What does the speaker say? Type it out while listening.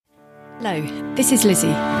Hello, this is Lizzie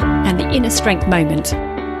and the Inner Strength Moment.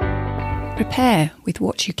 Prepare with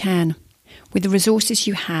what you can, with the resources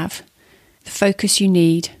you have, the focus you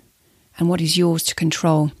need, and what is yours to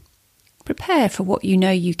control. Prepare for what you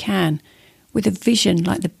know you can, with a vision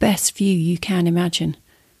like the best view you can imagine.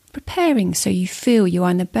 Preparing so you feel you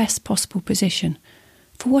are in the best possible position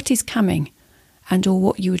for what is coming and or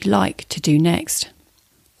what you would like to do next.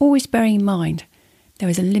 Always bearing in mind there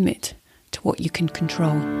is a limit to what you can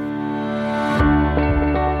control.